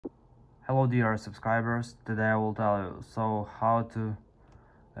Hello dear subscribers, today I will tell you how to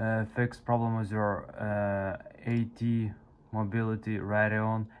fix problem with your AT Mobility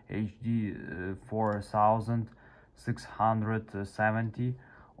Radeon HD 4670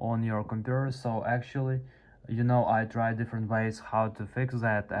 on your computer. So actually, I tried different ways how to fix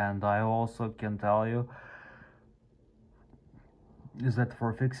that, and I also can tell you is that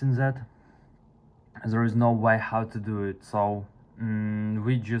for fixing that there is no way how to do it. So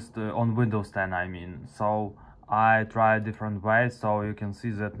we just on Windows 10, I mean. So I tried different ways, so you can see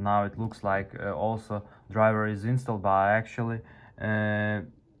that now it looks like also driver is installed, but actually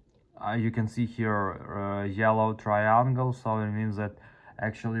you can see here yellow triangle, so it means that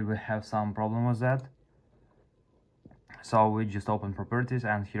actually we have some problem with that. So we just open properties,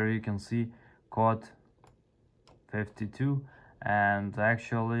 and here you can see code 52, and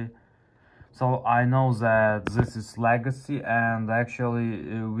actually so I know that this is legacy, and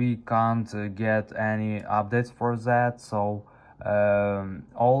actually we can't get any updates for that. So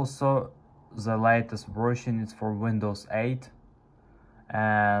also the latest version is for Windows 8,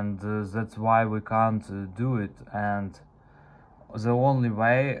 and that's why we can't do it. And the only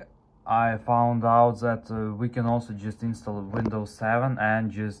way I found out that we can also just install Windows 7 and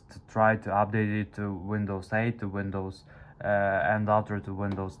just try to update it to Windows 8, to Windows and after to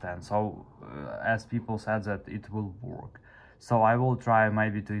Windows 10. So as people said that it will work. So I will try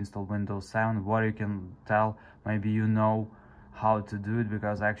maybe to install Windows 7. What you can tell, maybe you know how to do it,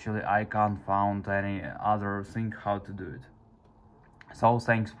 because actually I can't find any other thing how to do it. So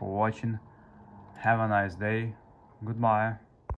thanks for watching. Have a nice day. Goodbye.